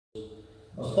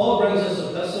As Paul brings this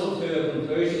epistle to a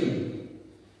conclusion,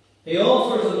 he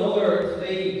offers another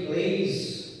 3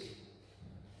 pleas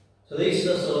to these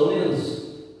Thessalonians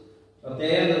at the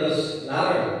end of this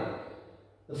letter.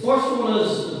 The first one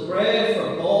is to pray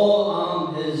for Paul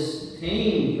and his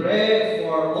team. Pray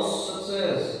for us, it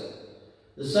says.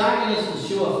 The second is to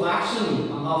show affection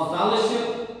and have fellowship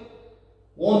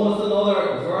one with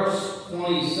another. Verse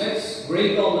 26,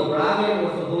 greet all the brethren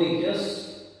with a holy kiss.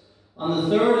 And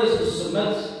the third is to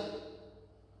submit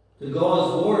to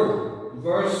God's word.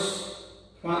 Verse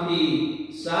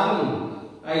 27,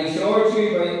 I charge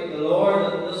you by the Lord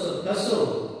that this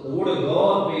epistle, the word of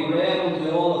God, be read unto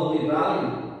all the holy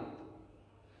brethren.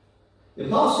 The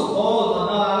Apostle Paul had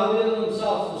not elevated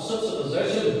himself to such a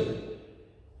position.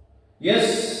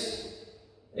 Yes,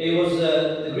 he was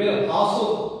the great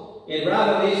apostle. He had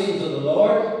revelations of the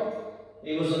Lord.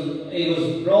 He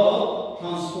was brought up,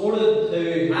 transported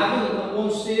to heaven at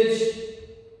one stage.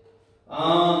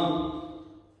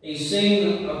 He's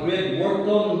seen a great work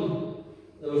done.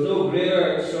 There was no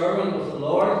greater servant of the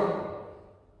Lord.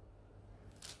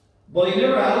 But he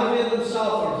never elevated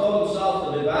himself or thought himself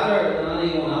to be better than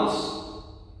anyone else.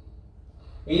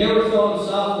 He never thought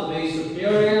himself to be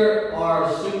superior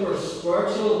or super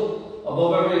spiritual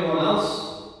above everyone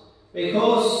else.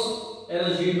 Because in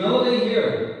his humility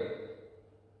here,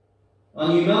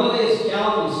 and humility, as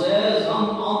Calvin says,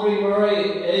 Andre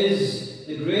Murray, is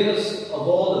the greatest of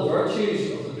all the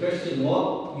virtues of the Christian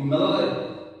walk. Humility.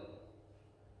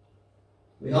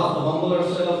 We have to humble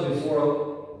ourselves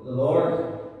before the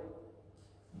Lord.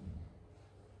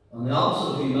 And the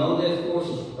opposite of humility, of course,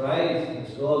 is pride,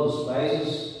 which God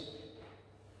despises.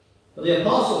 But the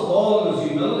Apostle Paul, in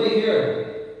his humility here,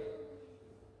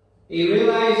 he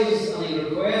realizes and he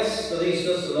requests for these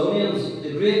Thessalonians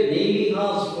the great need he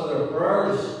has for their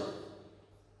prayers.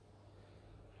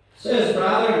 He says,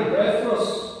 brethren, pray for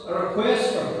us. A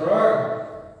request for prayer.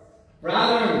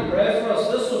 Brethren, pray for us.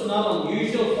 This was not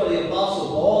unusual for the Apostle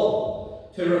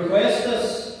Paul to request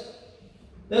this.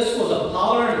 This was a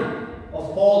pattern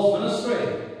of Paul's ministry.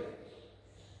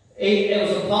 It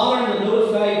was a pattern to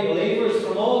notify believers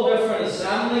from all different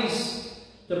assemblies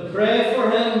to pray for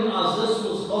him, as this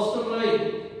was customary.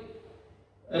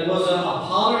 It was a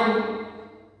pattern,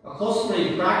 a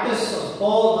customary practice, as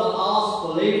Paul had asked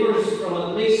believers from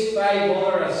at least 5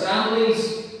 other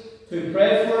assemblies to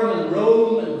pray for him in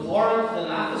Rome, in Corinth, in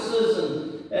Ephesus,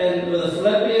 and with the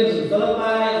Philippians and Philippi,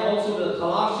 and also with the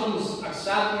Colossians,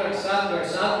 etc., etc.,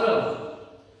 etc.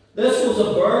 This was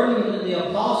a burden in the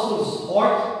apostles'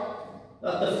 heart,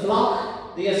 that the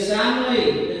flock, the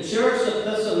assembly, the church of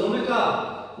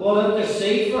Thessalonica, will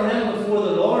intercede for him before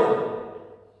the Lord.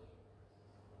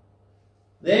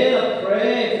 They that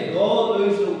pray to God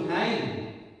lose no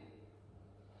time.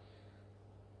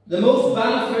 The most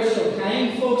beneficial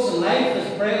time, folks, in life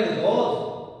is praying to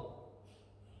God.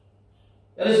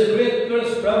 It is a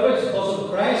greatest privilege, because of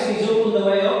Christ. He's opened the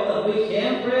way up that we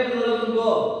can pray to the living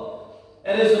God.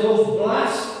 It is the most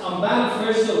blessed and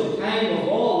beneficial time of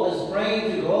all, is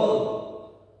praying to God.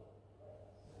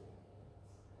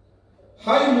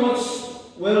 How much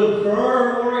will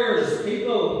prayer warriors,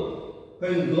 people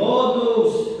whom God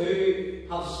knows, who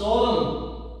have sought Him,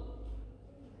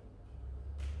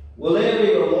 will they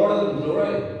be rewarded in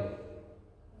glory?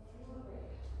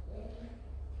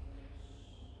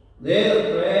 They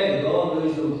that pray to God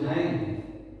lose no time.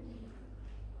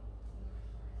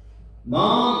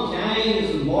 Mankind is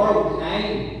in borrowed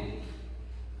time.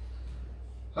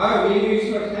 How are we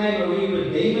using our time? Are we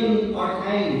redeeming our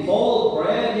time? Paul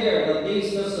prayed here that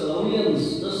these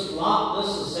Thessalonians, this flock,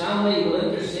 this assembly, will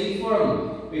intercede for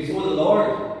him before the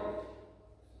Lord.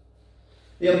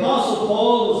 The Apostle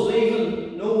Paul was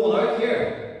leaving no one out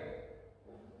here.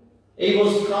 He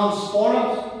was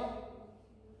transparent.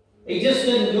 He just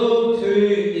didn't go to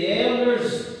the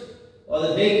elders or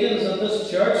the deacons of this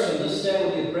church and just say,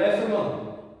 "Will you pray for him?"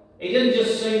 He didn't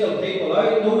just single people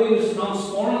out. No, he was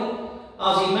transparent.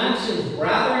 As he mentions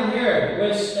brethren here,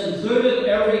 which included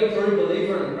every true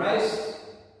believer in Christ.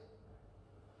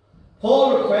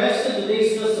 Paul requested to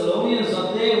these Thessalonians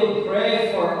that they would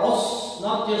pray for us,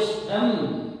 not just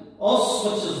him. Us,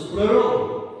 which is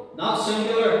plural, not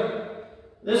singular.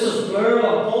 This is plural,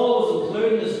 and Paul was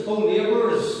including his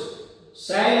co-labourers,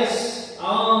 Silas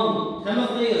and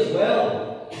Timothy as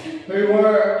well, who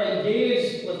were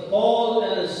engaged with Paul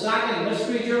in his second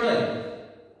missionary journey.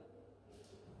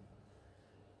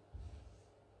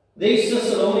 These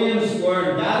Thessalonians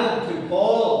were indebted to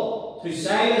Paul, to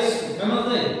Silas, to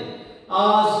Timothy,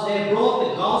 as they brought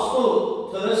the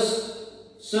gospel to this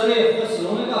city of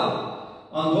Thessalonica.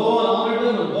 And God honoured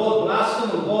them, and God blessed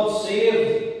them, and God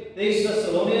saved these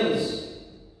Thessalonians.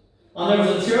 And there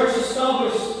was a church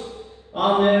established,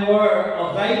 and they were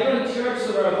a vibrant church,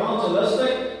 they were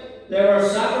evangelistic, they were a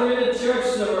separated church,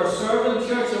 they were a servant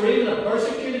church, or even a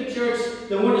persecuted church.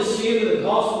 They weren't ashamed of the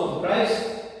gospel of Christ.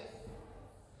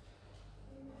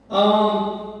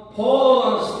 Paul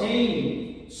and his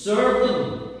team served them.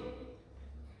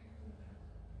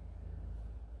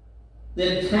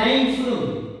 They had time for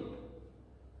them.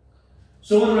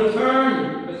 So in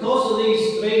return, because of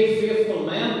these three faithful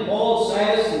men, Paul,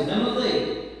 Silas and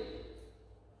Timothy,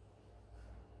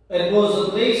 it was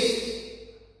at least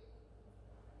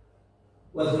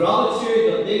with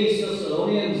gratitude that these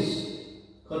Thessalonians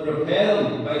could repay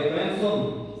them by praying for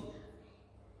them.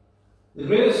 The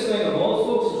greatest thing of all,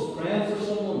 folks, is praying for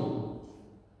someone.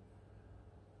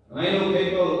 And I know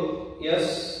people,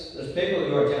 yes, there's people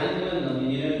who are genuine,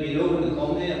 and you know when they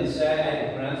come to you and they say, I can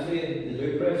pray for you, they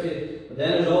do pray for you. But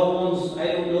then there's all ones,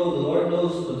 I don't know, the Lord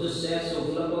knows, but just say it so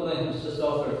flippantly, it's just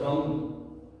off their tongue.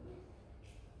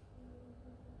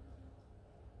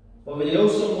 But when you know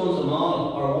someone's a man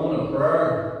or a woman of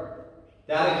prayer,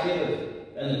 dedicated,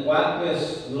 in the quiet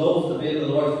place, love to be in the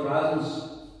Lord's presence,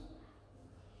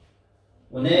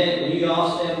 when you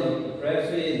ask them to pray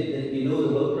for you, you know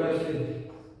they will pray for you.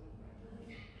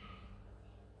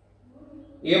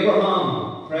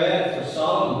 Abraham prayed for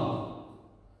Solomon.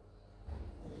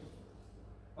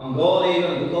 And God,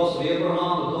 even because of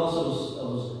Abraham, because of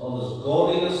his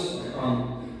godliness,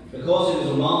 and because he was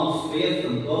a man of faith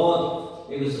in God,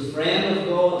 he was a friend of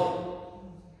God.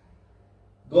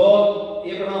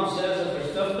 Abraham says if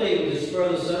there's 50, he would destroy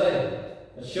the city.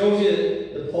 It shows you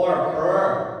the power of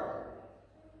prayer.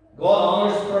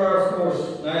 God honours prayer, of course.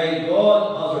 Now, God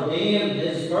has ordained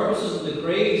his purposes and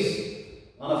decrees.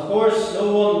 And of course, no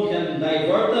one can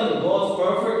divert them. God's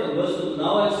perfect in wisdom and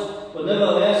knowledge. But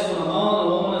nevertheless, when a man and a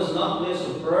woman is in that place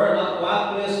of prayer, that quiet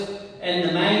place, in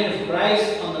the mind of Christ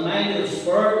and the mind of the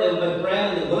Spirit, they will be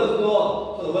praying the will of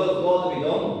God, for the will of God to be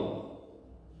done.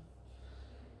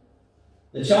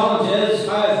 The challenge is,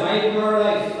 how has my prayer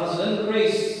life has it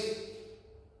increased?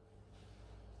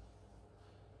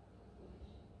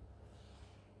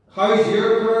 How's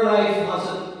your prayer life has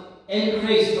it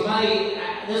increased?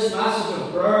 This message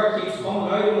of prayer keeps coming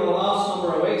out over the last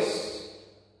number of weeks.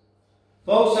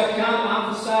 Folks, I can't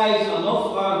emphasize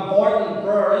enough how important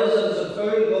prayer is. It is a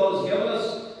tool God has given us.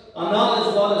 And that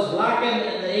is what is lacking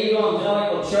in the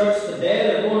evangelical church today.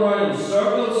 They're going around in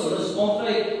circles in this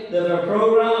country. They have their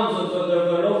programs, they have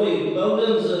their lovely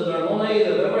buildings, they have their money, they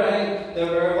have everything, they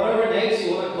have whatever nice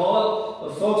you want to call it.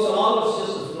 But folks, a lot of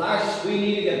it's just a flash. We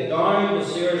need to get down to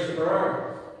serious prayer.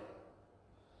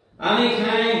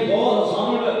 Anytime God has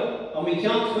honoured it, and we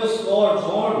can't twist God's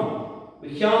arm,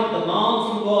 we can't demand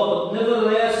from God, but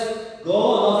nevertheless,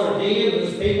 God has ordained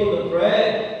his people to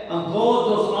pray, and God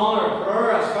does honour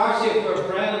prayer, especially if we're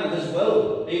praying in his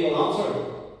will, he will answer.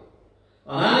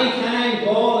 And any time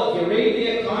God, if you read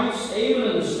the accounts, even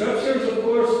in the scriptures, of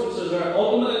course, which is our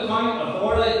ultimate account,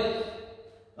 authority,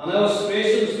 and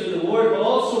illustrations through the word, but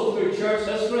also through church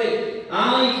history,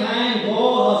 any time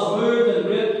God has moved in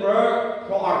great prayer,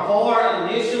 or power in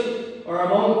the nation, or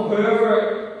among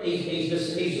whoever he's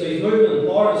moving in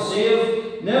power to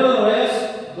save,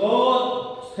 nevertheless,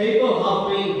 God's people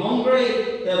have been hungry,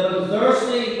 they've been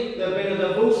thirsty, they've been a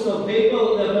devotional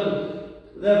people,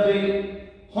 they've been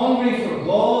hungry for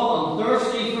God and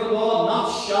thirsty for God,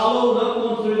 not shallow, not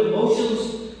going through the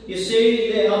motions. You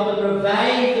see, they have been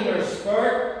revived in their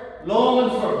spirit,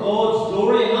 longing for God's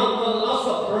glory, and that's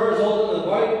what prayer is ultimately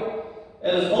about.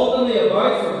 It is ultimately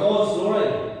about for God's glory.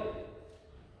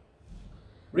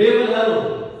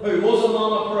 Ravenhill, who was a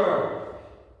man of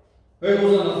prayer, who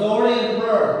was an authority in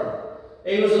prayer,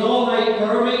 he was in all-night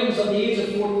prayer meetings at the age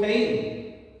of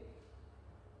 14.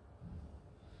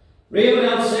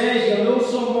 Ravenhill says you know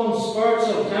someone's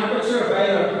spiritual temperature by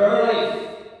their prayer life.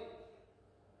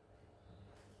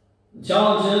 The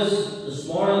challenge is, this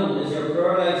morning, is your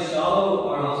prayer life shallow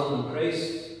or has it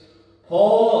increased?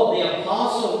 Paul, the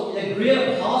apostle, the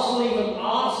great apostle, even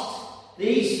asked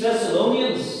these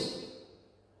Thessalonians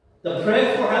to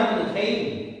pray for him in the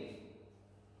time.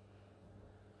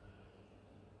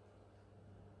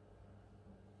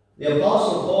 The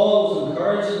apostle Paul was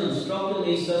encouraging and instructing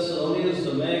these Thessalonians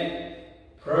to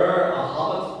make prayer a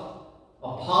habit,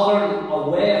 a pattern, a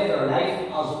way of their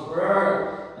life, as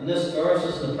prayer in this verse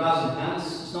is in the present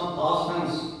tense. It's not past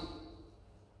tense.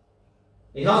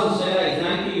 He hasn't said, I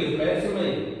thank you, you've prayed for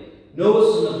me. No,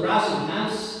 it's in the present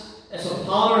tense. It's a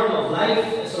pattern of life.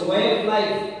 It's a way of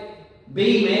life.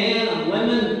 Be men and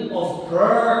women of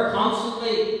prayer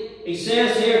constantly. He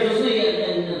says here, doesn't he,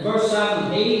 in verse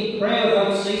 17, pray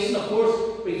without ceasing. Of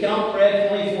course, we can't pray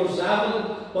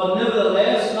 24/7, but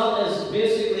nevertheless, that that is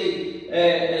basically,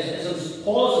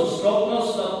 Paul is instructing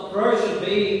us that prayer should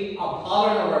be a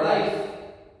pattern of our life.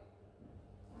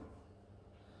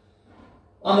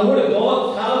 And the Word of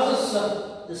God tells us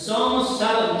that the psalmist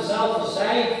set himself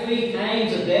aside 3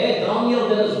 times a day. Daniel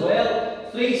did as well.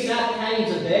 3 set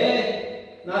times a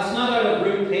day. And that's not out of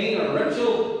routine or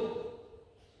ritual.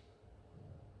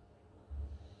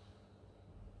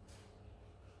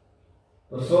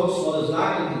 But folks, what is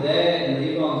lacking today in the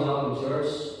evangelical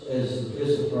church is the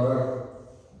place of prayer.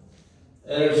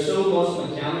 There's so much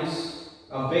mechanics.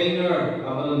 I've been there,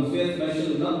 I've been in faith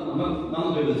mission,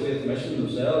 nothing to do with faith mission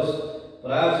themselves,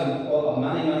 but I was in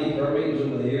many prayer meetings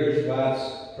over the years, whether it's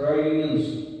prayer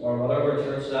unions or whatever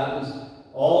church that is,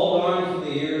 all down through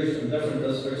the years in different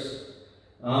districts.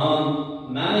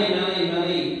 Many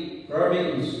prayer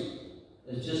meetings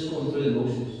is just going through the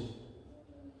motions.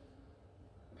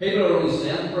 People are only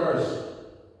saying prayers.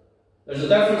 There's a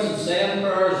difference in saying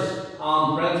prayers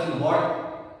and praying from the heart.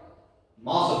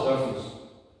 Massive difference.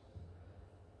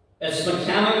 It's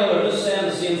mechanical, they're just saying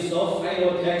the same stuff. I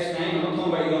know it takes time. I'm not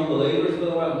talking about young believers, by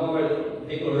the way. I'm talking about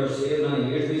people who are saved many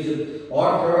years.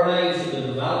 Our prayer lives should be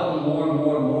developing more and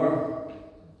more and more.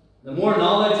 The more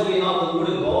knowledge we have of the Word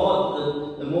of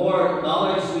God, the more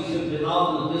knowledge we should be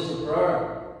having in the place of prayer.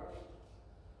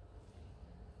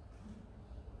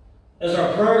 Is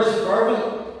our prayers fervent?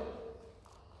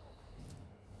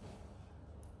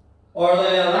 Or are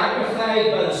they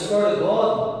electrified by the Spirit of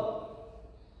God?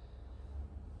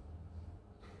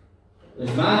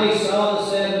 There's many sad to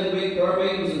say midweek prayer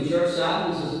meetings and church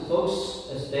settings, folks,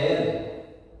 it's dead.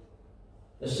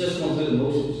 It's just going through the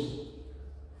motions.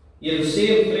 You have the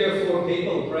same 3 or 4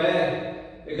 people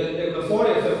pray. There could be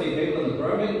 40 or 50 people in the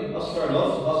prayer meeting. That's fair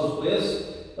enough, it has its place.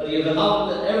 But you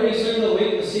have every single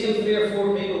week the same 3 or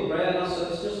 4 people pray, and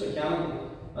it's just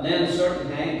mechanical. And then at a certain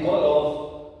time, cut it off.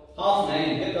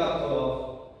 9:30, get that cut off.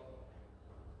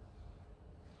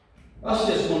 That's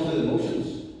just going through the motions.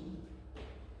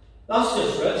 That's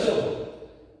just ritual.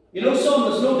 You know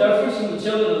something, there's no difference from the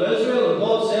children of Israel, and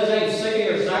God says, I'm sick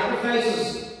of your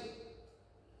sacrifices.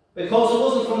 Because it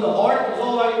wasn't from the heart, it was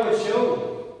all outward show.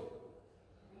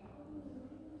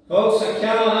 Folks, I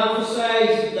cannot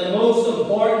emphasize the most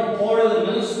important part of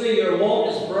the ministry, your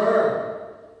walk, is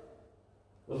prayer.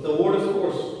 With the Word, of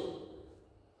course.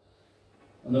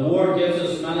 And the Word gives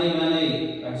us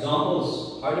many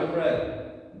examples how to pray.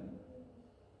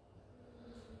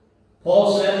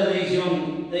 Paul said to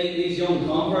these young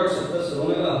converts of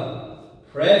Thessalonica,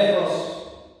 pray for us.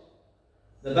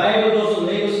 The Bible doesn't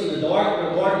leave us in the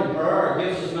dark regarding prayer. It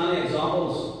gives us many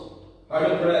examples how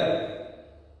to pray.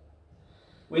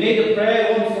 We need to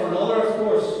pray one for another, of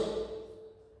course,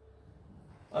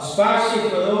 especially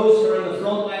for those who are in the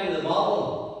front line of the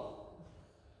battle.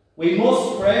 We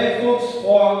must pray, folks,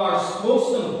 for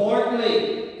most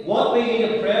importantly, what we need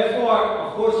to pray for,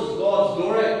 of course, is God's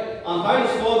glory. And how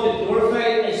does God get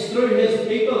glorified? It's through His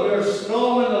people who are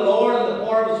strong in the Lord and the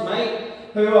power of His might,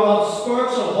 who have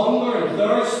spiritual hunger and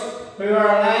thirst, who are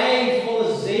alive, full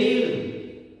of zeal,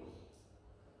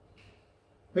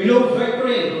 who know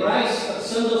victory in Christ, that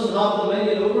sin doesn't have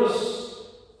dominion over us.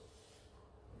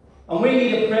 And we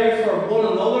need to pray for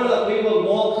one another that we will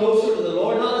walk closer to the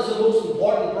Lord. That is the most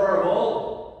important prayer of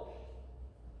all.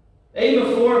 Even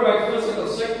before about physical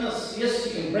sickness, yes,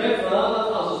 you can pray for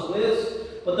that has its place.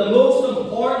 But the most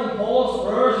important Paul's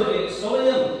prayers, if you study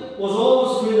them, was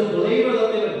always through the believer,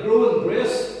 that they would grow in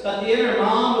grace, that the inner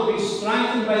man would be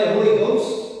strengthened by the Holy Ghost,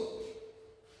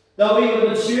 that we would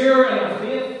mature in our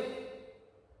faith.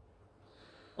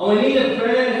 And we need to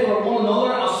pray for one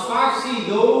another, especially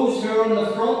those who are in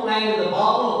the front line of the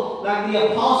battle, like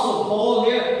the Apostle Paul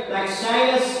here, like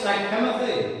Silas, like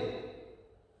Timothy.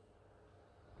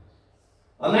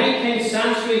 A 19th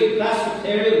century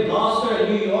Presbyterian pastor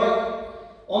in New York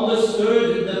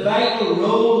understood the vital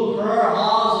role prayer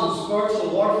has in spiritual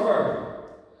warfare,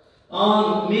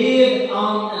 and made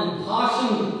an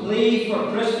impassioned plea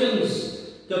for Christians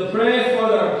to pray for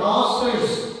their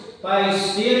pastors by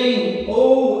stating,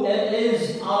 "Oh, it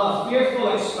is a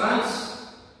fearful expense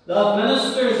that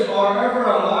ministers are ever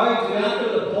allowed to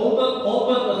enter the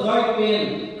pulpit without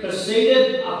being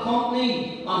preceded,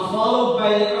 accompanied, and followed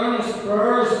by the earnest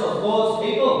prayers of God's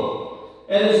people.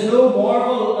 It is no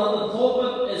marvel that the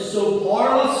pulpit is so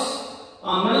powerless,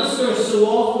 and ministers so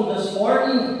often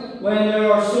disheartened when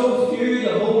there are so few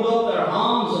to hold up their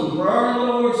hands in prayer." In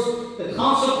other words, the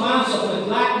consequence of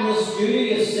neglecting this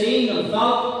duty is seen and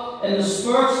felt in the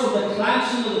spiritual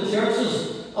declension of the churches.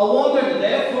 I wonder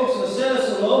today, folks, and I say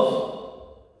this in love,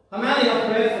 how many have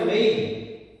prayed for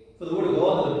me, for the Word of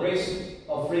God, to the priest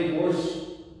of free course?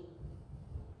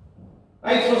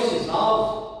 I trust you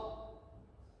have.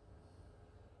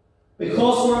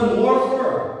 Because we're in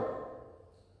warfare.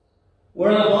 We're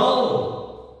in a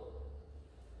battle.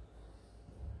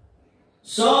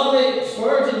 Sadly,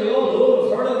 Spurgeon, we all know,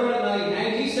 we've heard about it many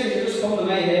times. These things are just coming to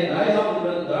my head now. I haven't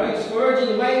written down.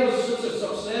 Spurgeon, why he was such a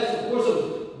success? Of course,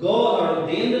 God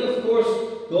ordained it, of course.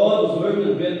 God was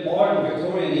moving in great power in the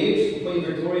Victorian age, between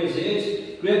Victoria's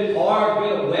age. Great power,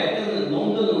 great awakening in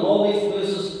London and all these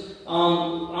places.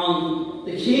 And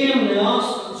they came and they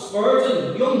asked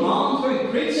Spurgeon, young man,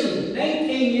 through preaching,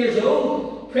 19 years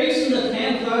old, preaching to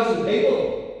 10,000 people.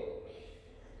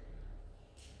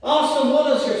 Asked him,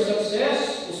 what is your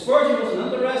success? Well, Spurgeon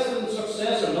wasn't interested in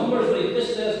success or numbers, but he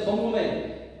just says, come to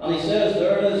me. And he says,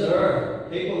 there it is there.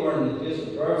 People were in the place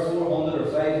of prayer, 400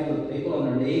 or 500 people on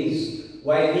their knees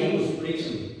while he was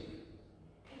preaching.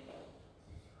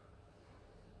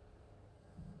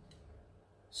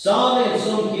 Sadly, in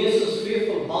some cases,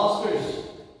 faithful pastors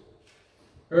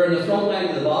who are in the front line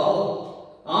of the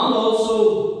battle, and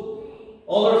also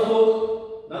other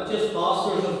folk, not just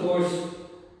pastors, of course,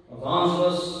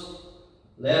 evangelists,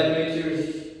 lay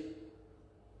preachers,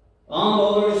 and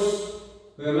others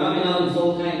who are maybe not in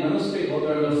full-time ministry, but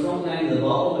they're in the front line of the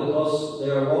battle because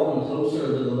they are walking closer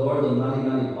to the Lord than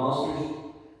many pastors.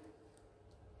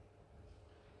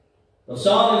 But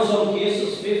sadly, in some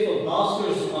cases, faithful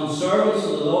pastors and servants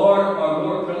of the Lord are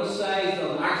more criticised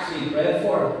than actually prayed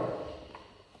for.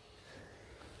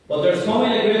 But there's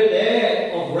coming a great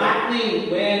day of reckoning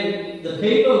when the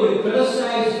people who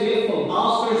criticise faithful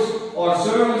pastors or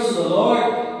servants of the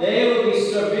Lord, they will be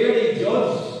severely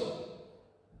judged,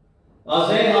 as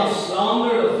they have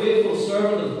slandered a faithful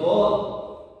servant of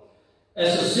God.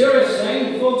 It's a serious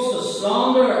thing, folks, to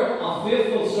slander a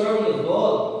faithful servant of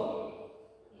God.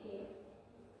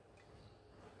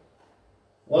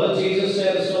 What did Jesus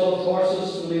say to Saul of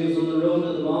Tarsus when he was on the road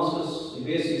to Damascus? He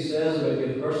basically says about,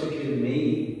 you persecuted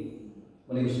me,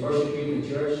 when he was persecuting the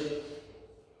church.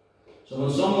 So when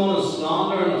someone is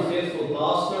slandering a faithful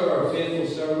pastor or a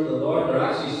faithful servant of the Lord, they're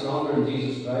actually slandering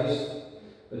Jesus Christ,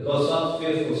 because that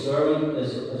faithful servant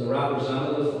is a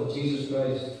representative of Jesus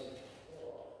Christ.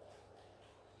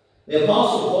 The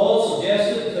Apostle Paul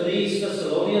suggested to these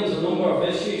Thessalonians a number of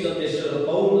issues that they should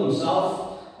uphold himself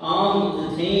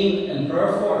and the team in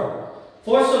prayer for.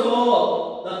 First of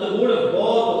all, that the Word of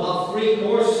God would have free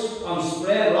course and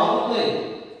spread rapidly.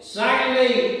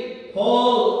 Secondly,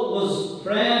 Paul was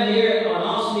praying here and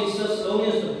asking these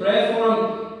Thessalonians to pray for him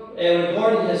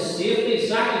regarding his safety. 2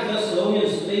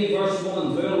 Thessalonians 3 verse 1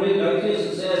 and 2, I'll read it out to you.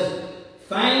 It says,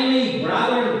 finally,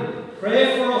 brethren,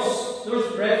 pray for us.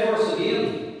 There's pray for us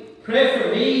again. Pray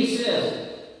for me, he says.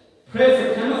 Pray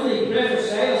for Timothy, pray for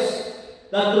Silas,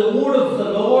 that the word of the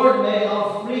Lord may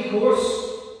have free course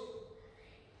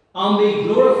and be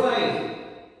glorified,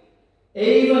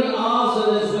 even as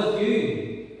it is with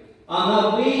you, and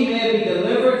that we may be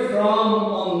delivered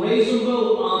from unreasonable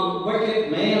and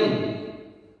wicked men.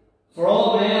 For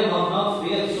all men have not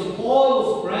faith. So Paul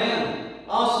was praying,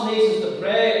 asking Jesus to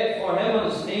pray for him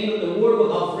and his team that the word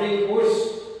would have free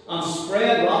course and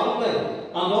spread rapidly,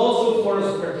 and also for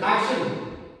his protection.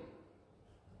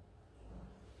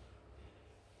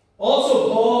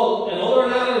 Also, Paul, in other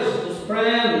letters, was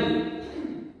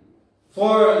praying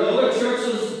for the other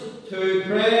churches to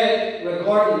pray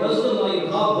regarding wisdom, that he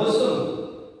would have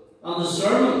wisdom and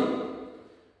discernment.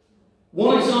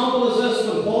 One example is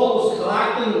this: when Paul was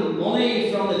collecting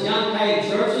money from the Gentile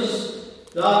churches,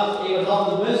 that he would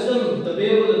have the wisdom to be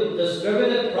able to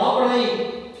distribute it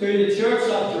properly to the church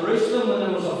at Jerusalem when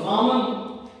there was a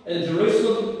famine in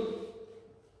Jerusalem.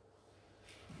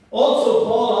 Also,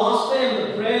 Paul asked them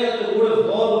to pray that the word of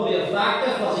God would be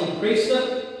effective as he preached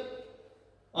it,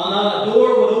 and that a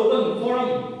door would open for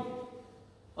him,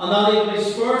 and that he would be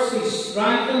spiritually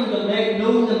strengthened to make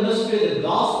known the mystery of the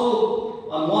gospel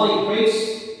and what he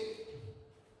preached.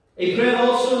 He prayed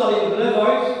also that he would live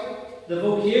out the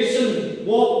vocation,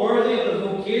 walk worthy of the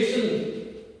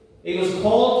vocation he was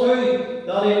called to,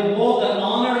 that he would walk in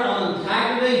honour and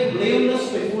integrity, blameless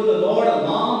before the Lord and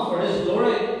man for his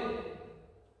glory.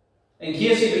 In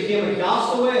case he became a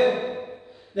castaway,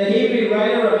 the Hebrew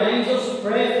writer reminds us,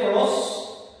 pray for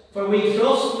us, for we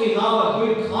trust we have a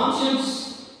good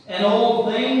conscience in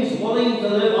all things, willing to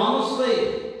live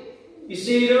honestly. You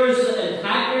see, there's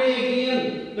integrity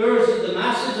again, there's the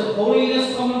message of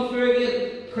holiness coming through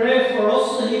again. Pray for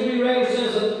us, the Hebrew writer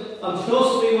says, and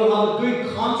trust we will have a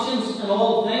good conscience in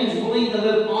all things, willing to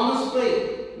live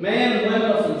honestly, men and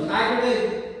women of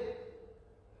integrity.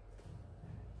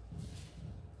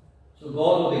 So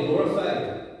God will be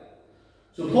glorified.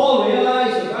 So Paul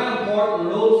realised a very important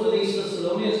role for these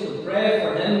Thessalonians to pray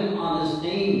for him and his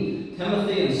team,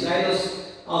 Timothy and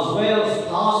Silas, well as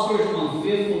pastors and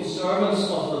faithful servants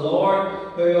of the Lord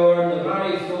who are in the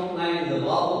very front line of the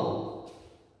battle.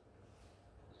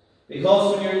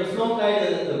 Because when you're in the front line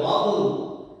of the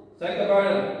battle, think about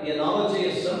it, the analogy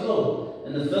is simple.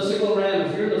 In the physical realm,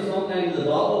 if you're in the front line of the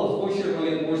battle, of course you're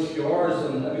going to get more scars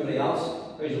than everybody else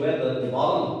who's way at the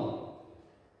bottom,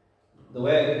 who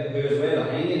is way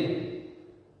behind you.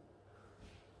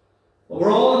 But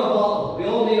we're all in a battle. We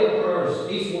all need our prayers,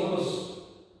 each one of us.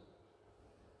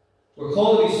 We're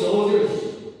called to be soldiers.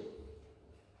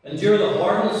 Endure the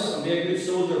hardness and be a good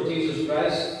soldier of Jesus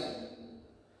Christ.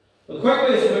 But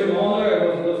quickly as we move on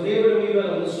there, we've laboured a wee bit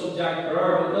on the subject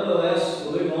prayer, but nevertheless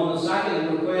we'll move on. The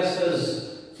second request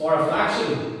is for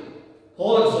affection.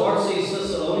 Paul exhorts these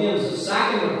Thessalonians. The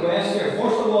second request here,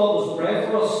 first of all, was pray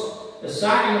for us. The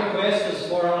second request is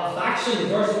for affection,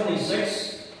 verse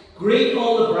 26. Greet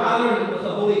all the brethren with a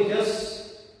holy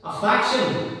kiss.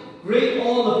 Affection. Greet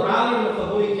all the brethren with a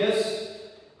holy kiss.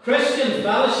 Christian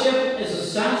fellowship is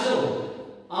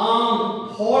essential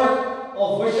and part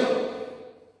of worship.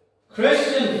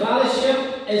 Christian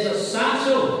fellowship is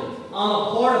essential and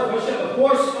a part of worship. Of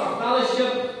course, our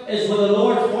fellowship is with the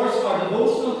Lord first. Our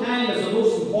devotional time is the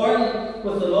most important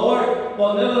with the Lord.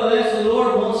 But nevertheless, the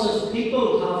Lord wants His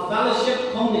people to have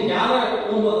fellowship, come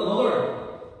together one with another.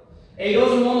 He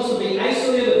doesn't want us to be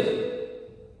isolated.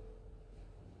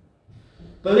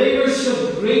 Believers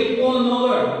should greet one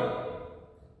another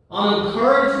and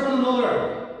encourage one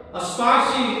another,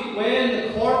 especially when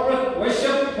the corporate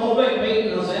worship public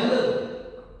meeting has ended.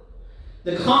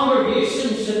 The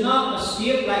congregation should not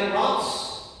escape like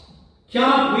rats.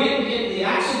 Cannot wait to get to the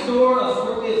exit door as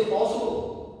quickly as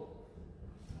possible.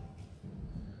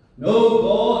 No,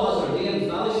 God has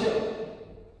ordained fellowship,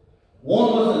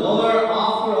 one with another.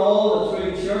 After all, the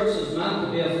true church is meant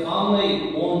to be a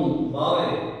family, one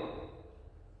body.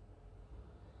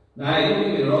 Now, don't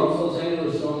get me wrong, folks. I know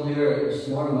there's some here this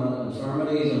morning with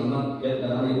infirmities, and I'm not getting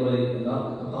at anybody in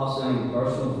that capacity, any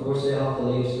person. Of course, they have to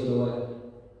leave straight away.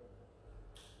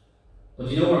 But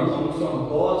you know where I'm coming from?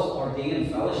 God's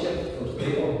ordained fellowship for His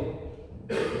people.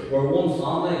 We're one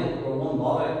family, we're one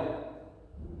body.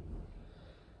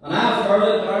 And I've heard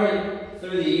it down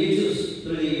through the ages,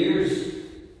 through the years,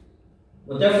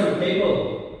 with different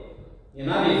people. You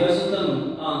maybe visit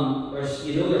them, and they're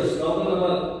struggling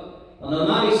with it. And they'll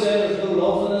maybe say there's no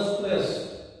love in this place.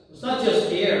 It's not just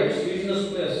here, it's using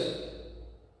this place.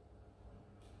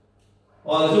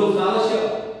 Or there's no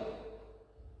fellowship.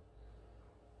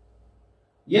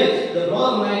 Yet, the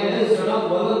bottom line is they're not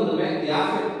willing to make the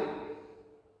effort.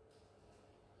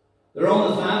 They're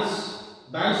on the fence,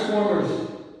 bench warmers.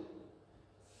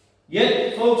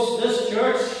 Yet, folks, this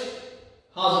church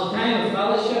has a time of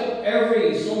fellowship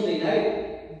every Sunday night.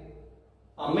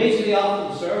 Immediately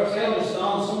after the service. I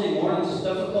understand Sunday mornings it's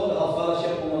difficult to have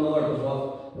fellowship with one another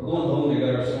because we're going home to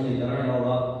get our Sunday dinner and all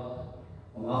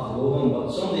that. I'm off to go home,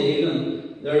 but Sunday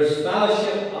evening there's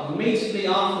fellowship immediately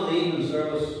after the evening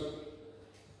service.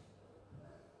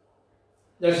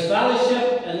 There's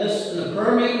fellowship in the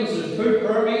prayer meetings. There's 2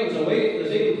 prayer meetings a week.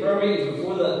 There's even prayer meetings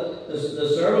before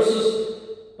the services.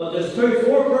 But there's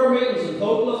 4 prayer meetings in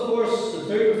total, of course. The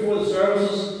 2 before the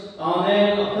services. And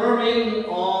then a prayer meeting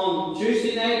on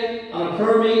Tuesday night and a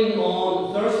prayer meeting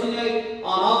on Thursday night. And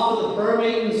after the prayer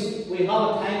meetings, we have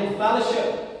a time of fellowship.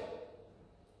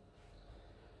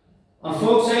 And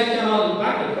folks,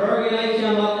 back to prayer again, I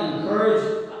cannot encourage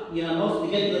you enough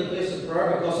to get to the place of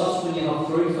prayer, because that's when you have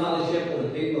true fellowship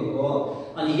with the people of God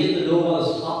and you get to know what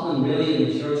is happening really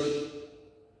in the church.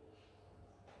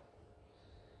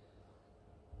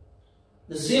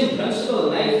 The same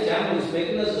principle in life, generally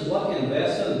speaking, is what you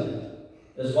invest in,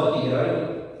 is what you get out of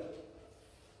it.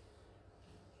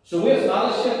 So we have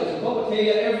fellowship. There's a cup of tea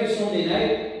every Sunday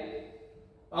night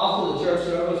after the church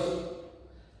service.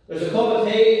 There's a cup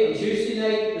of tea on Tuesday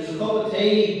night. There's a cup of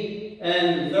tea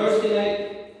on Thursday night.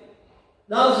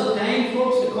 That is the time,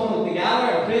 folks, to come together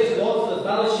and praise God for the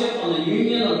fellowship and the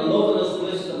union and the love in this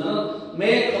place at the minute.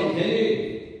 May it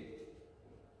continue.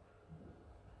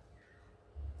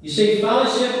 You see,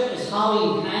 fellowship is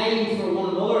having time for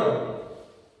one another.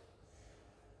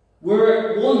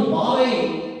 We're one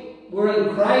body. We're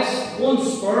in Christ, one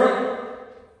Spirit,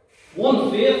 one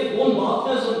faith, one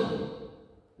baptism,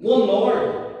 one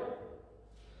Lord.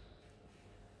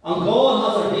 And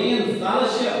God has ordained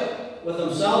fellowship with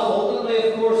Himself ultimately,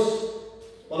 of course,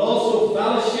 but also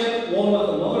fellowship one with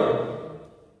another.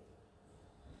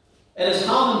 It is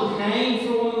having time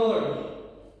for one another.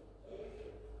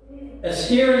 It's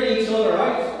hearing each other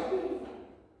out.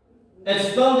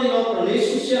 It's building up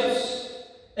relationships.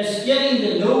 It's getting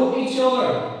to know each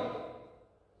other.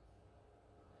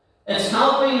 It's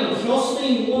helping and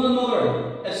trusting one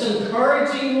another. It's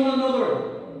encouraging one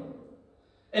another.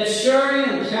 It's sharing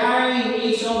and carrying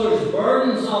each other's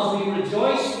burdens as we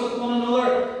rejoice with one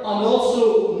another and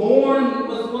also mourn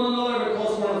with one another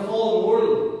because we're in a fallen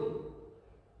world.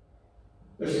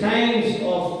 There's times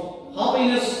of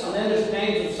happiness and then there's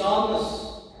times of sadness.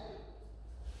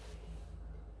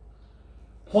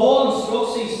 Paul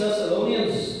instructs these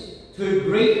Thessalonians to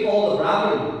greet all the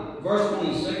brethren. Verse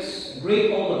 26,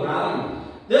 greet all the brethren.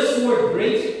 This word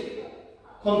greet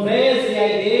conveys the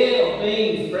idea of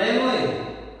being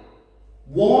friendly,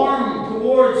 warm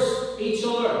towards each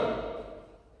other,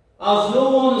 as no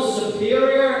one is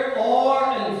superior or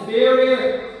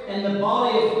inferior in the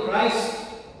body of Christ.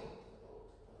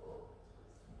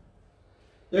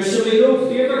 There should be no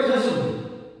favoritism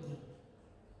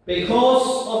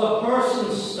because of a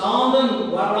person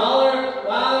standing, whether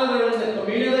they're in the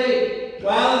community,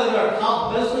 whether they're a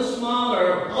top businessman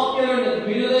or popular in the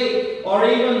community, or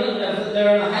even if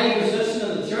they're in a high position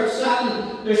in the church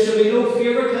setting. There should be no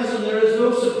favoritism. There is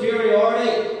no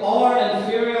superiority or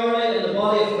inferiority in the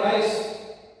body of Christ.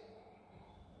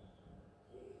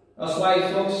 That's why,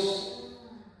 folks,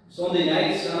 Sunday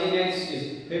nights,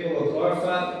 people will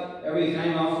glorify. Every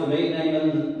time after the meeting, I'm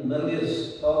in the middle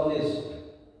days, top days,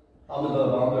 having a bit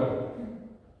of wonder.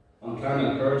 I'm trying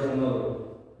to encourage one another.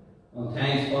 On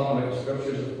times talking about the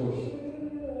scriptures, of course.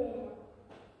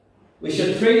 We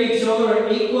should treat each other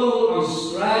equal and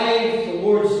strive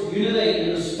towards unity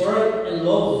in the spirit and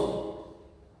love,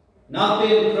 not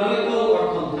being critical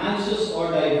or contentious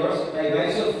or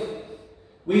divisive.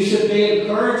 We should be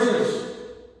encouragers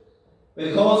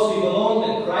because we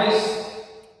belong to Christ.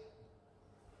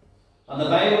 And the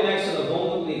Bible makes it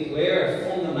abundantly clear,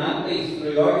 fundamentally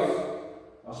throughout,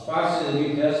 especially the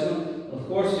New Testament. Of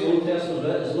course, the Old Testament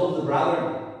is love the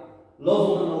brethren, love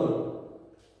one another.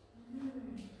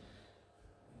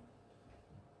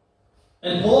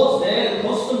 In Paul's day, the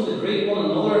custom to greet one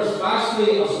another,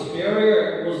 especially a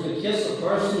superior, was to kiss a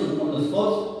person on the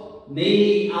foot,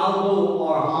 knee, elbow,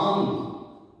 or hand.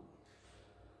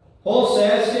 Paul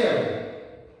says here,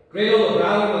 greet all the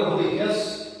brethren with a holy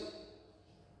kiss.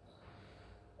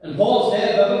 In Paul's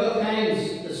day, biblical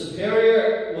times, the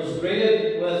superior was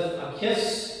greeted with a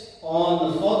kiss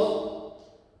on the foot,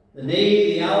 the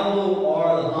knee, the elbow,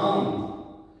 or the hand.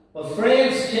 But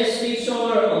friends kissed each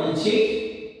other on the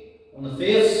cheek, on the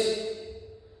face,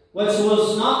 which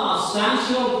was not a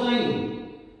sensual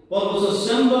thing, but was a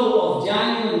symbol of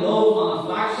genuine love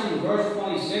and affection. Verse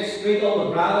 26, greet all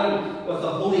the brethren with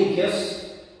a holy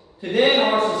kiss. Today in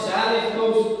our society,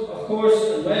 of course,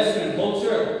 in Western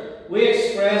culture, we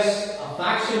express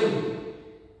affection,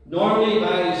 normally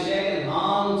by shaking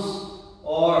hands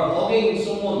or hugging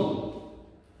someone.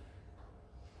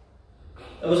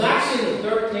 It was actually in the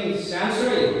 13th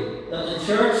century that the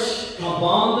church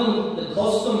abandoned the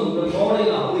custom of recording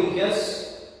a holy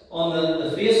kiss on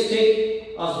the face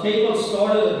cheek as people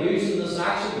started abusing this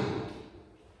action.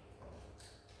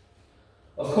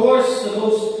 Of course, the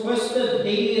most twisted,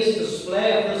 hideous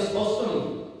display of this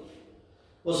custom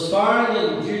was found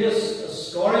in Judas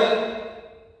Iscariot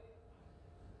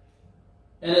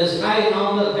in his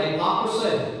high-handed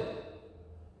hypocrisy,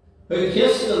 who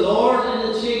kissed the Lord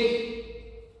in the cheek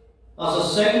as a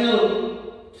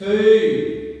signal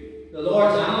to the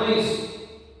Lord's enemies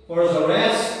for his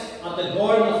arrest at the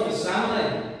Garden of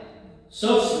Gethsemane.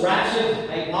 Such wretched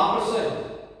hypocrisy.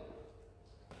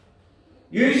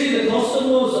 Usually the custom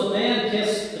was that men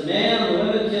kissed the men and the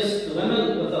women kissed the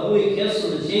women with a holy kiss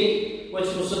on the cheek, which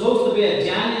was supposed to be a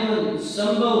genuine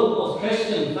symbol of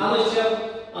Christian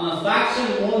fellowship and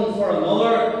affection one for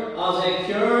another as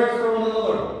they cared for one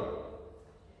another.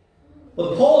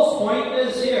 But Paul's point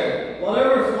is here,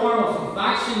 whatever form of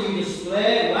affection you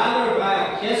display, whether by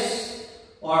a kiss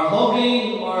or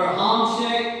hugging or a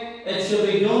handshake, it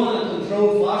should be done in a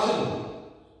controlled fashion.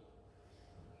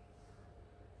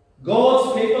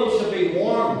 God's people should be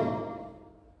warm.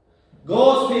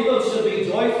 God's people should be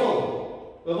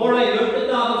joyful. We've already looked at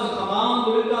that as a command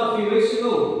we looked at a few weeks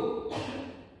ago.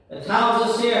 It tells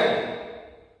us here,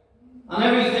 and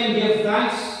everything give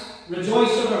thanks,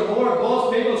 rejoice evermore.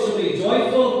 God's people should be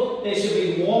joyful, they should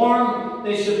be warm,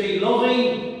 they should be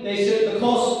loving,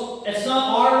 because it's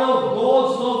not our love,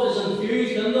 God's love is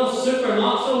infused in us,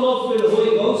 supernatural love through the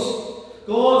Holy Ghost.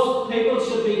 God's people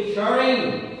should be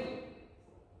caring.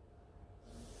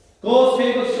 God's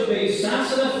people should be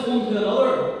sensitive one to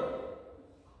another.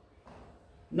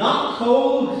 Not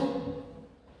cold,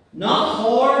 not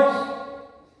hard,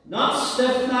 not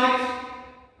stiff-necked,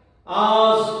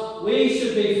 as we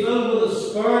should be filled with the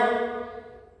Spirit,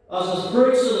 as the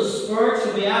fruits of the Spirit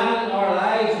should be evident in our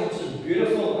lives, which is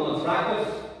beautiful and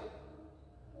unattractive.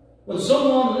 When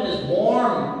someone is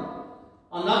warm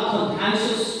and not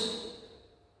contentious,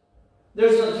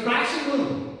 there's an attraction to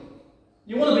them.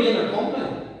 You want to be in their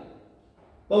company.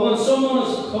 But when someone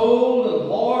is cold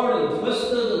and hard and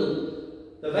twisted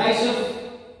and divisive,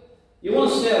 you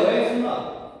want to stay away from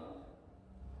that.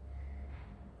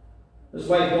 That's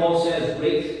why Paul says,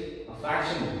 break a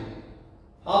faction.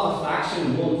 Have a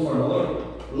faction one for another.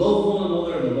 Love one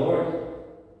another in the Lord.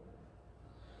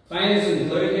 Finally, to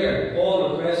conclude here,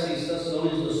 Paul requests these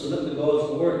Thessalonians to submit to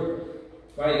God's word.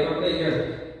 Very quickly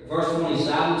here, verse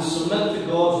 27, submit to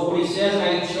God's word. He says,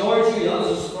 I charge you, that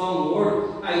is a strong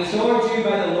word, I charge you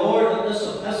by the Lord that this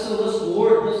epistle, this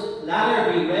word, this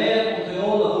letter be read unto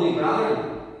all the holy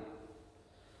brethren.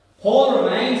 Paul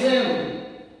reminds them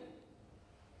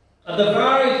at the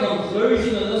very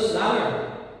conclusion of this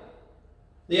letter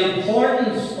the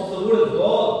importance of the Word of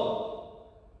God.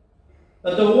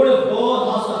 That the Word of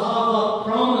God has to have that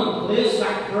prominent place,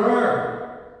 that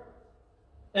prayer,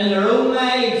 in their own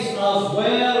lives as well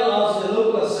as the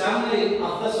local assembly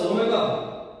of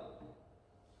Thessalonica.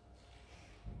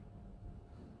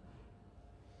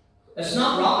 It's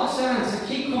not rocket science. I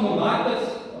keep coming back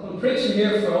with. I've been preaching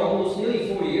here for almost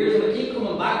nearly 4 years, and I keep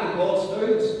coming back to God's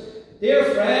truths. Dear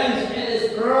friends, it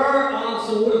is prayer and it's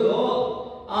the Word of God.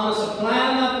 And it's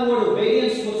applying that word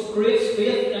obedience which creates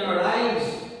faith in our lives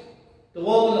to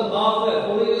walk in the pathway of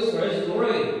holiness for His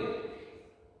glory.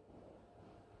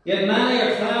 Yet many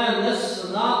are trying this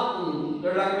and that, and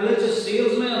they're like religious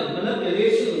salesmen,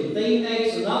 manipulation, theme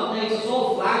nights and that nights. It's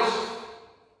all flash.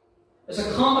 It's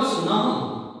accomplishing nothing.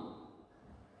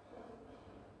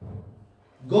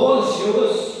 God showed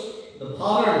us the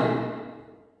pattern.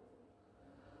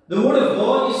 The Word of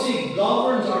God, you see,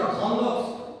 governs our conduct.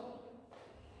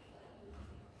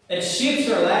 It shapes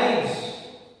our lives.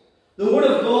 The Word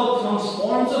of God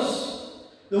transforms us.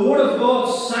 The Word of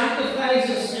God sanctifies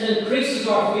us and increases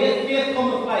our faith. Faith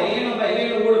cometh by hearing, and by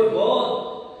hearing the Word of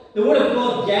God. The Word of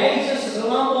God guides us as a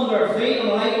lamp under our feet and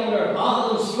a light under our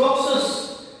path. It instructs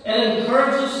us. It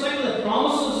encourages us. Think of the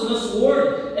promises of this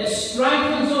Word. It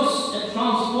strengthens us. It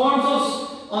transforms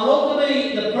us. And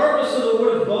ultimately, the purpose of the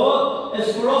Word of God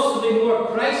is for us to be more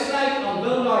Christ-like and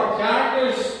build our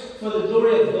characters for the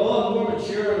glory of God, more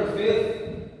mature in our faith.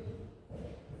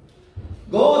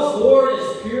 God's Word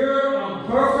is pure and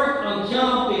perfect and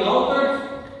cannot be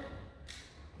altered.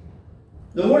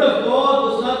 The Word of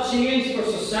God does not change for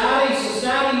society.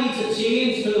 Society needs a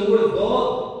change to the Word of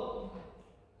God.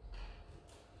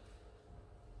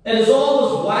 It is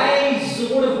always wise,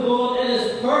 the Word of God. It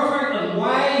is perfect and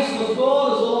wise, because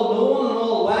God is all knowing and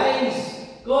all wise.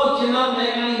 God cannot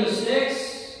make any mistakes.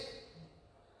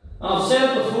 And I've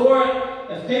said it before,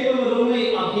 if people would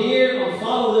only adhere and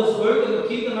follow this book, it would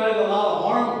keep them out of a lot of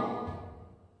harm.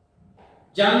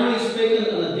 Generally speaking,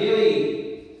 in a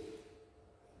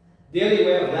daily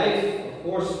way of life, of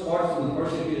course, apart from the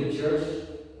persecuted church.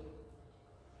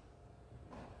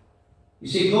 You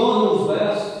see, God knows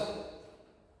best.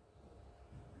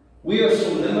 We are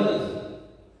so limited.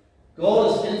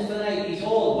 God is infinite. He's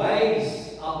all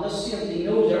wise, omniscient. He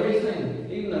knows everything,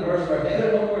 even the hairs of our head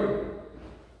are numbered.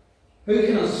 Who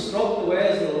can instruct the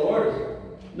ways of the Lord?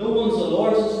 No one's the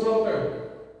Lord's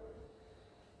instructor.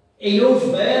 He knows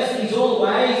best. He's all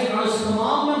wise. And His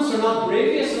commandments are not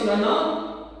grievous, and they're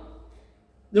not.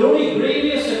 They're only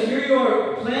grievous if you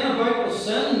are playing about with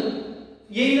sin,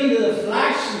 yielding to the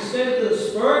flesh instead of to the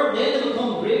Spirit. Then they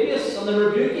become grievous and they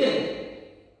rebuke you.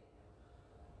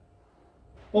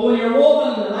 But when you're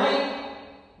walking in the light,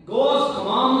 God's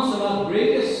commandments are not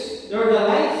grievous. They're a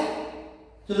delight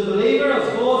to the believer,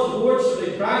 as God's word should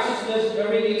be precious to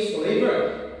every each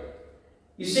believer.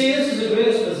 You see, this is the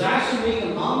greatest possession we can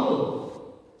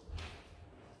handle.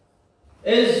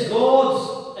 Is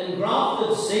God's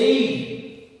engrafted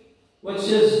seed, which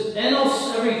is in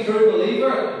us, every true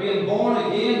believer, being born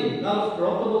again, not of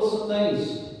corruptible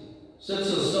things, such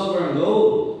as silver and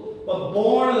gold, but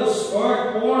born of the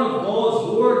Spirit, born of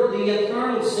God's word. The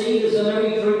eternal seed is in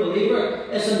every true believer.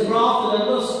 It's engrafted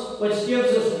in us, which gives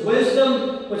us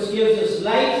wisdom, which gives us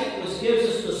light, which gives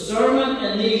us discernment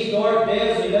in these dark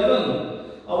days we live in.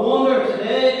 I wonder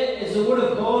today, is the Word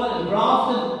of God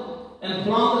engrafted and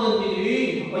planted into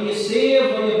you? Are you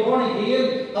saved? Are you born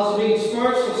again? Has there been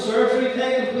spiritual surgery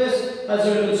taking place? Has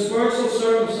there been spiritual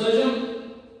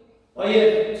circumcision? Are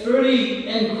you truly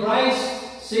in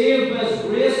Christ, saved by His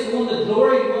grace, going to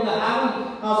glory, going to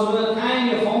heaven? Has there been a time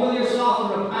you've humbled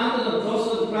yourself and repented and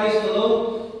trusted in Christ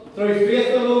alone, through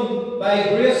faith alone, by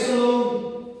grace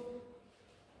alone?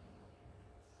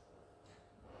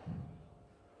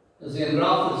 Is the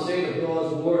engrafted seed of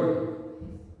God's Word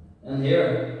in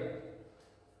here?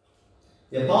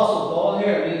 Apostle Paul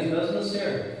here means business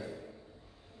here.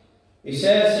 He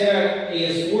says here, he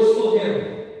is forceful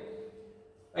here.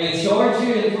 I charge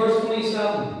you in verse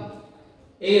 27.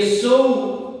 He is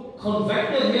so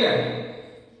convicted here.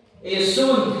 He is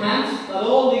so intent that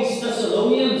all these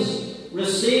Thessalonians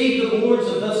received the words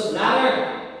of this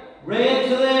letter read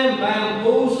to them by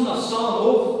imposing a solemn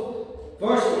oath.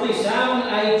 Verse 27,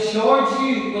 I charge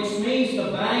you, which means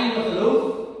to bind with an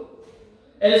oath.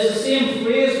 It is the same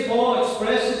phrase Paul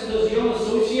expresses to his young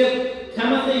associate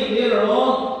Timothy later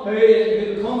on,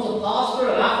 who becomes a pastor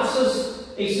at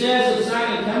Ephesus. He says in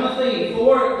 2 Timothy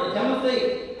 4 to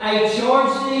Timothy, I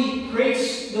charge thee,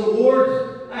 preach the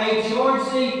word. I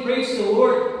charge thee, preach the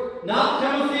word. Not,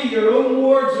 Timothy, your own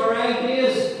words or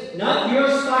ideas, not your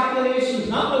speculations,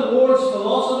 not the world's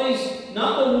philosophies,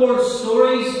 not the world's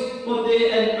stories, but the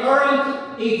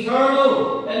inerrant,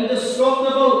 eternal,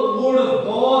 indestructible Word of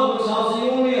God, which has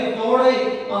the only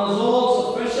authority and is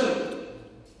all sufficient.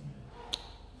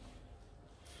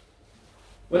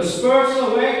 When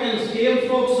spiritual awakenings came,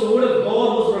 folks, the Word of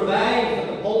God was revived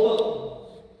at the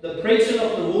pulpit, the preaching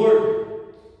of the Word.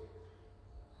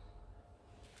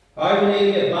 How do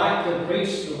we get back to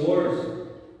preach the Word?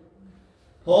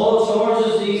 Paul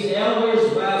charges these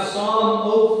elders by a solemn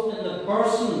oath in the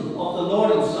person of the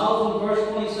Lord himself in verse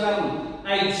 27.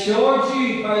 I charge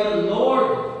you by the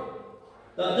Lord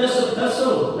that this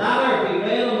epistle, letter, be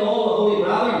read unto all the holy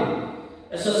brethren.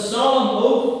 It's a solemn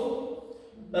oath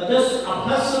that this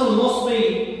epistle must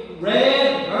be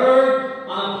read, heard,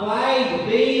 and applied,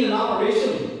 being in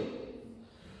operation.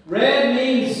 Read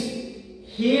means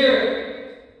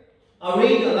hear, a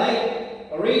reading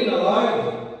aloud, a reading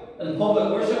aloud in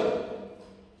public worship.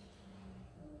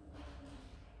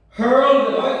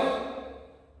 Hurled it out,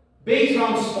 be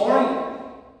transparent,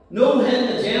 no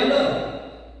hidden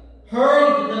agenda.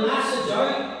 Hurled the message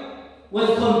out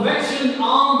with conviction and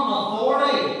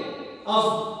authority. As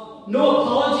no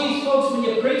apologies, folks, when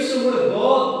you preach the Word of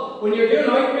God. When you're doing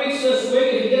outreach this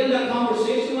week, if you get in that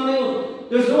conversation with anyone,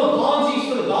 there's no apologies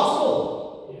for the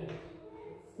gospel. Yeah.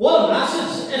 What a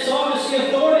message! It's obviously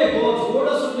authority of God's Word.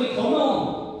 That's what we come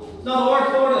on. It's not our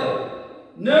authority.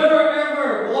 Never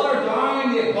ever water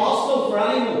down the gospel for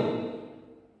anyone.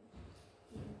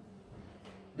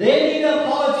 They need to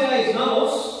apologize, not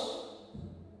us.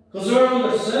 Because they're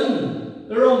under sin.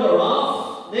 They're under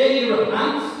wrath. They need to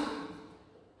repent.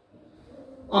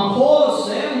 And Paul is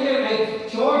saying here, I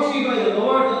charge you by the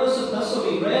Lord that this epistle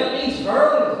be read. It means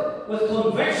heard with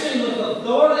conviction, with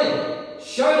authority.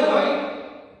 Shout it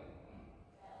out.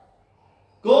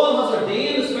 God has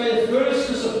ordained us by the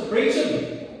foolishness of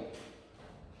preaching.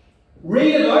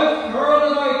 Read it out,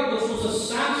 hurl it out, which was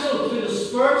essential to the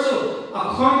spiritual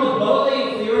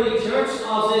accountability of the early church,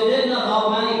 as they did not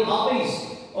have many copies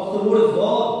of the Word of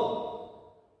God.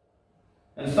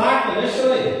 In fact,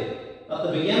 initially, at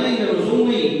the beginning, there was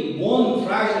only one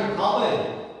treasured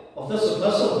copy of this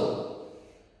epistle,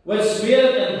 which made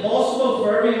it impossible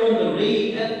for everyone to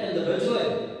read it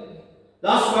individually.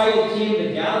 That's why they came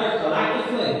together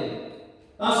collectively.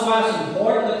 That's why it's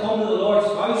important to come to the Lord's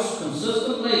house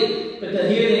consistently, but to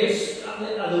hear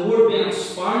the Word being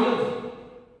expounded.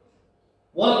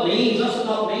 What it means, that's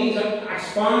what that means.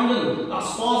 Expounding,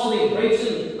 expositive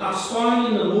preaching,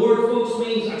 expounding the Word, folks,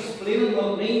 means explaining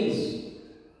what it means.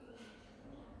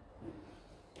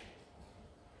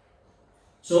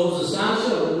 So it was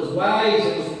essential, it was wise,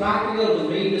 it was practical to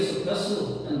read this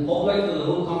epistle in public to the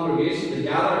whole congregation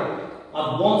together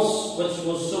at once, which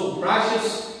was so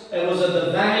precious. It was a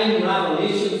divine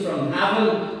revelation from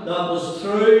heaven that was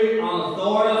true and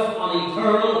authoritative and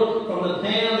eternal from the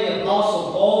pen of the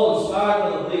Apostle Paul, inspired by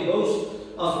the Holy Ghost.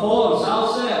 As Paul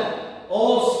himself said,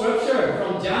 all Scripture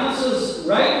from Genesis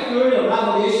right through to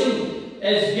Revelation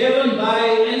is given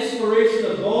by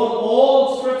inspiration of God.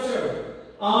 All Scripture,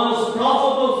 and is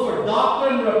profitable for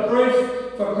doctrine,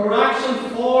 reproof, for correction,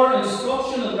 for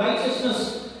instruction in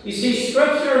righteousness. You see,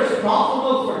 Scripture is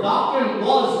profitable for doctrine,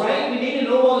 what is right. We need to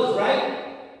know what is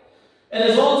right. It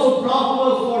is also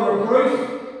profitable for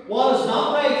reproof, what is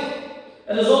not right.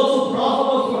 It is also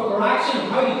profitable for correction,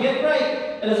 how to get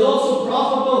right. It is also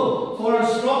profitable for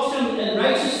instruction in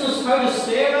righteousness, how to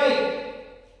stay right.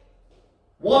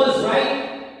 What is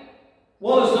right,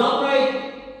 what is not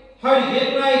right, how to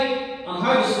get right, and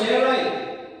how to stay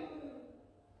right.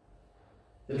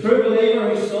 The true believer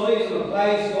who studies and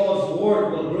applies God's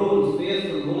Word will grow in faith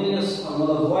and holiness and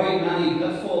will avoid many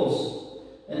pitfalls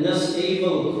in this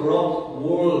evil, corrupt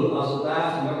world as of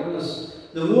death and wickedness.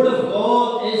 The Word of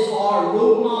God is our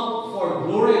roadmap for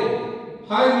glory.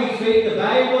 How we treat the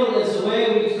Bible is the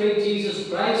way we treat Jesus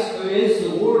Christ, who is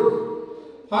the Word.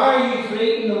 How are you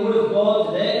treating the Word of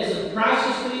God today? Is it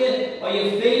precious to you? Are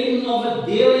you feeding of it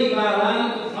daily by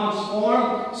allowing it to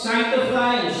transform,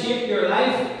 sanctify, and shape your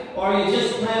life? Or are you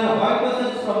just playing about with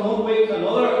it from one week to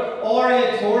another?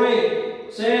 Or Tory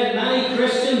said many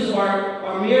Christians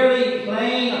are merely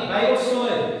playing a Bible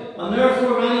study, and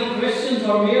therefore many Christians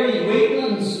are merely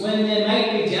weaklings when they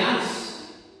might be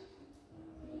giants.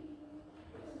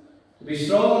 To be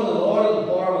strong in the Lord and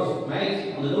the power of His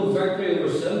might, and to know victory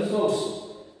over sin, folks,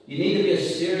 you need to be a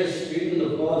serious student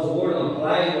of God's Word and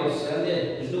apply what's said to you.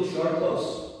 There's no shortcuts.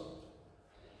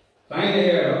 Finally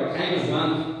here, our time is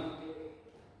went.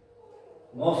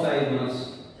 All 5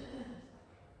 minutes.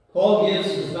 Paul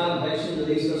gives his benediction to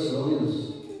these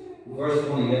Thessalonians. Verse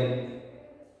 28.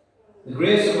 The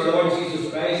grace of our Lord Jesus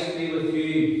Christ be with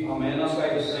you. Amen. That's why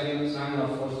we're singing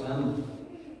that first hymn.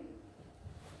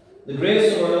 The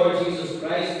grace of our Lord Jesus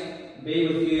Christ be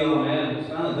with you. Amen. It's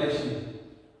benediction.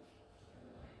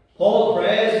 Paul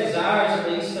prays, desires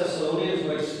that these Thessalonians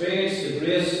will experience the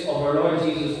grace of our Lord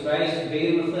Jesus Christ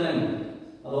being with them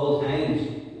at all times.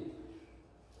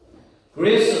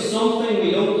 Grace is something we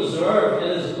don't deserve.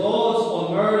 It is God's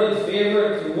unmerited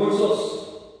favour towards us.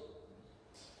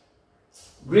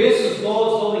 Grace is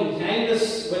God's loving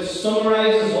kindness, which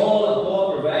summarises all that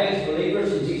God provides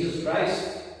believers in Jesus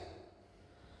Christ.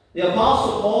 The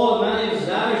Apostle Paul, in many of his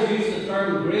letters, used the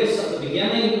term grace at the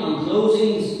beginning and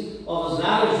closings of his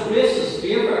letters. Grace is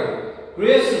favour.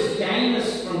 Grace is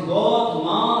kindness from God to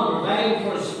man and providing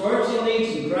for his spiritual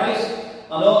needs in Christ,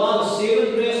 and all that is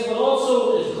saving grace, but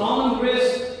also is common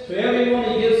grace to everyone.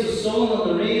 He gives the sun and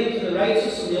the rain to the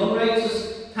righteous and the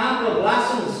unrighteous, temporal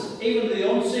blessings even to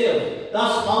the unsaved.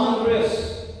 That's common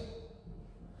grace.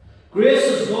 Grace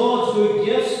is God's good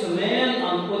gifts to men,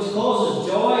 and which causes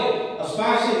joy,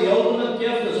 especially the ultimate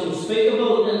gift is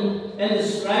unspeakable and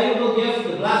indescribable gift,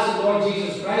 the blessed Lord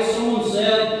Jesus Christ. Someone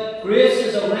said, grace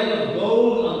is a ring of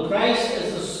gold, and Christ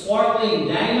is the sparkling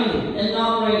diamond in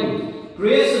that ring.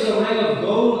 Grace is a ring of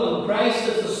gold, and Christ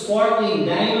is the sparkling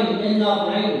diamond in that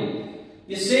ring.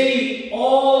 You see,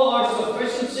 all our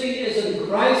sufficiency is in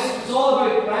Christ. It's all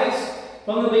about Christ.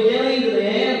 From the beginning to the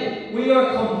end, we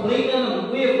are complete in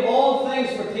Him. We have all things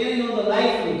pertaining unto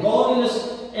life and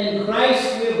godliness in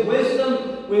Christ. We have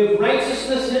wisdom, we have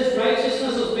righteousness. His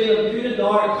righteousness has been imputed to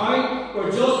our account.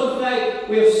 We're justified.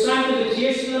 We have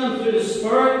sanctification in Him through the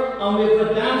Spirit, and we have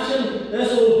redemption.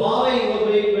 This old body will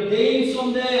be redeemed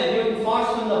someday, and we have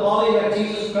fashioned in the body like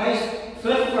Jesus Christ,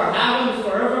 fit for heaven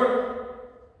forever.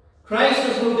 Christ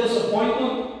is no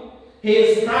disappointment. He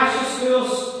is precious to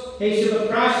us. He should be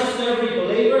precious to every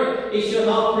believer. He should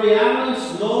have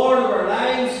preeminence, Lord of our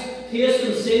lives. Taste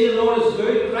and see the Lord is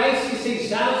good. Christ, you see,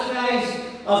 satisfies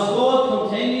as God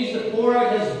continues to pour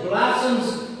out His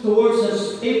blessings towards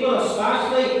His people,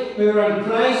 especially who are in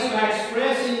Christ, by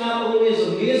expressing not only His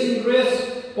amazing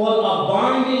grace, but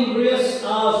abounding grace,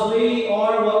 as we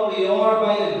are what we are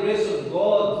by the grace of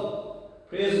God.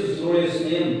 Praise His glorious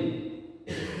name.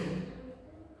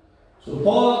 So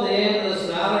Paul at the end of this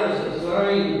letter is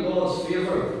declaring God's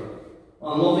favour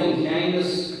and loving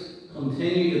kindness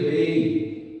continue to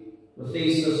be with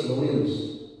these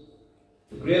Thessalonians.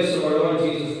 The grace of our Lord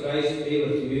Jesus Christ be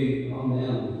with you.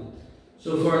 Amen.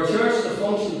 So for a church to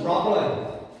function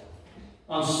properly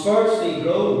and spiritually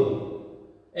grow,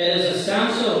 it is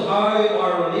essential how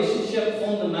our relationship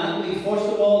fundamentally, first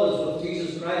of all, is with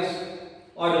Jesus Christ.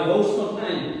 Our devotional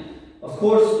time, of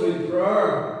course, through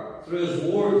prayer, through His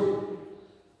Word.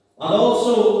 And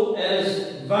also, it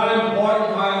is very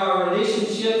important how our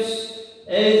relationships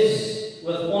is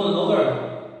with one another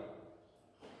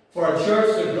for a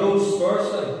church to grow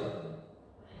spiritually.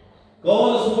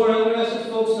 God is more interested,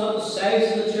 folks, not the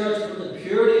size of the church, but the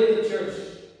purity of the church.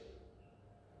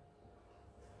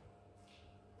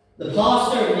 The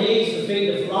pastor needs to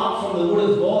feed the flock from the Word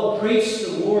of God, preach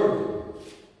the Word,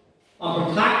 and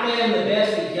protect them the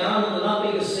best he can, and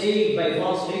not be deceived by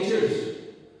false teachers.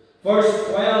 Verse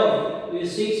 12, we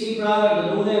beseech ye, brethren,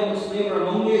 to know them which labour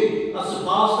among you, as the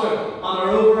pastor, and are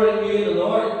over in you in the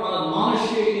Lord, and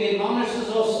admonish you. He admonishes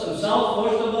us Himself,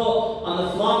 first of all, and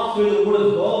the flock through the Word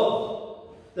of God.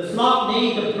 The flock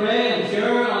need to pray and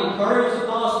cheer and encourage the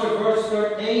pastor, verse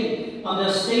 13, and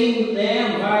esteem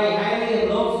them very highly in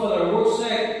love for their work's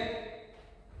sake.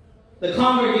 The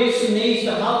congregation needs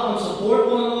to help and support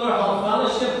one another, have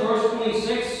fellowship, verse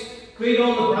 26, greet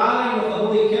all the brethren with a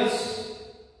holy kiss.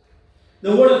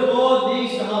 The Word of God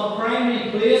needs to have primary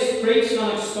place, preached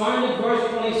and expounded, verse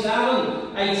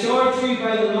 27. I charge you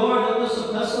by the Lord that this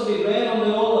epistle be read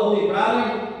unto all the holy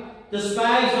brethren.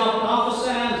 Despise not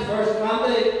prophesying, verse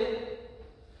 20.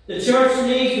 The church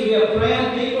needs to be a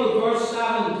praying people, verse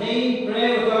 17.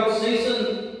 Pray without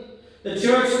ceasing. The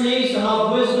church needs to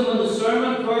have wisdom and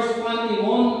discernment. Verse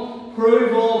 21,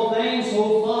 prove all things,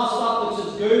 hold fast that which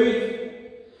is good.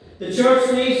 The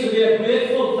church needs to be a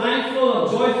grateful, thankful,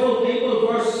 and joyful people.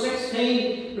 Verse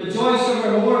 16, rejoice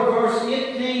evermore. Verse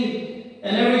 18,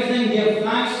 in everything give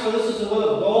thanks, for this is the will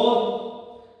of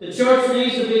God. The church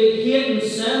needs to be hating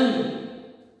sin,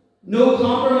 no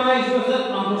compromise with it,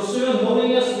 and pursuing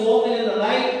holiness, walking in the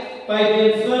light by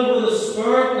being filled with the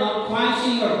Spirit, not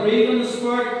quenching or grieving the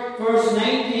Spirit. Verse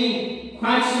 19,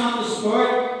 quench not the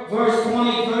Spirit. Verse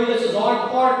 22, this is our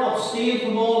part, abstain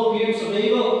from all appearance of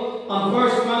evil. And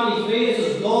verse 23, this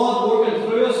is God working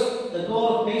through us. The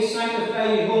God of peace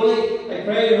sanctify you wholly. I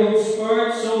pray your whole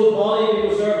spirit, soul, body be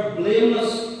preserved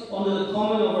blameless unto the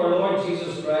coming of our Lord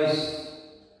Jesus Christ.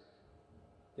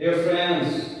 Dear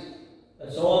friends,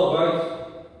 it's all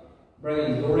about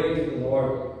bringing glory to the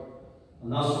Lord.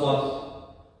 And that's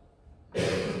what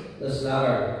this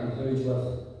letter concludes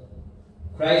with.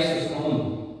 Christ is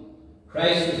coming.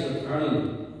 Christ is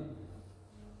returning.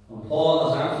 And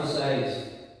Paul has emphasized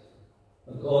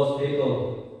that God's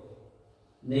people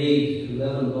need to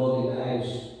live in godly lives.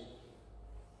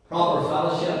 Proper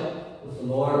fellowship with the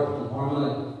Lord in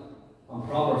harmony, and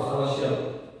proper fellowship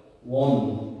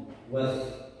one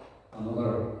with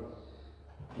another.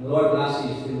 The Lord bless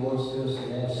these few words to us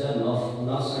today. I've said enough. We'll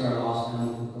not sing our last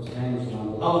hymn because time is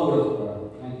gone. We'll have a word of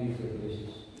prayer. Thank you for your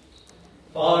patience.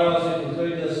 Father, as we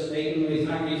conclude this meeting, we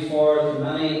thank you for the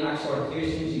many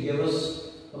exhortations you give us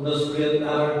from this great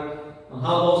letter. And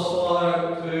help us,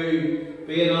 Father, to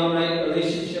be in an upright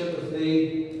relationship with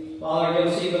Thee. Father,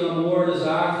 give us even a more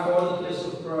desire for the place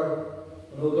of prayer.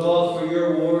 And, O God, for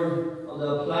your word, and to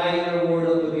apply your word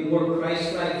that would be more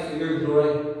Christ-like for your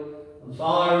glory. And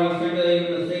Father, we think that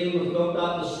even the theme we've looked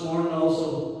at this morning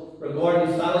also,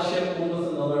 regarding fellowship one with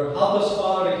another. Help us,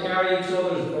 Father, to carry each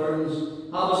other's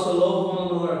burdens. Help us to love one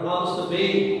another. Help us to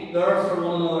be there for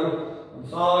one another. And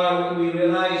Father, we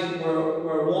realise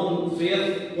we're one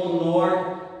faith, one Lord,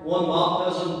 one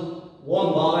baptism,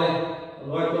 one body.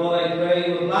 And Lord God, I pray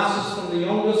you will bless us from the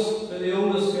youngest to the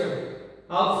oldest here.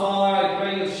 Help, Father, I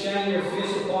pray you shine your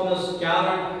face upon us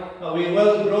gathered, that we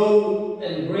will grow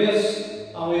in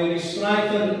grace, and we will be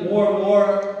strengthened more and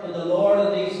more in the Lord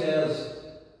in these days.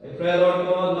 I pray, Lord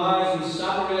God, now as we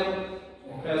separate,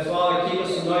 I pray, Father, keep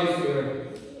us in thy fear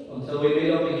until we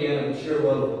meet up again in your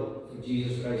will, for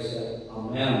Jesus Christ's sake.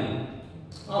 Amen.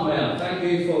 Amen. Thank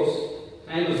you, folks.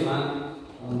 Time is man,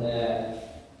 and I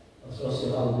trust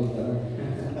you'll have a good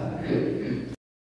dinner.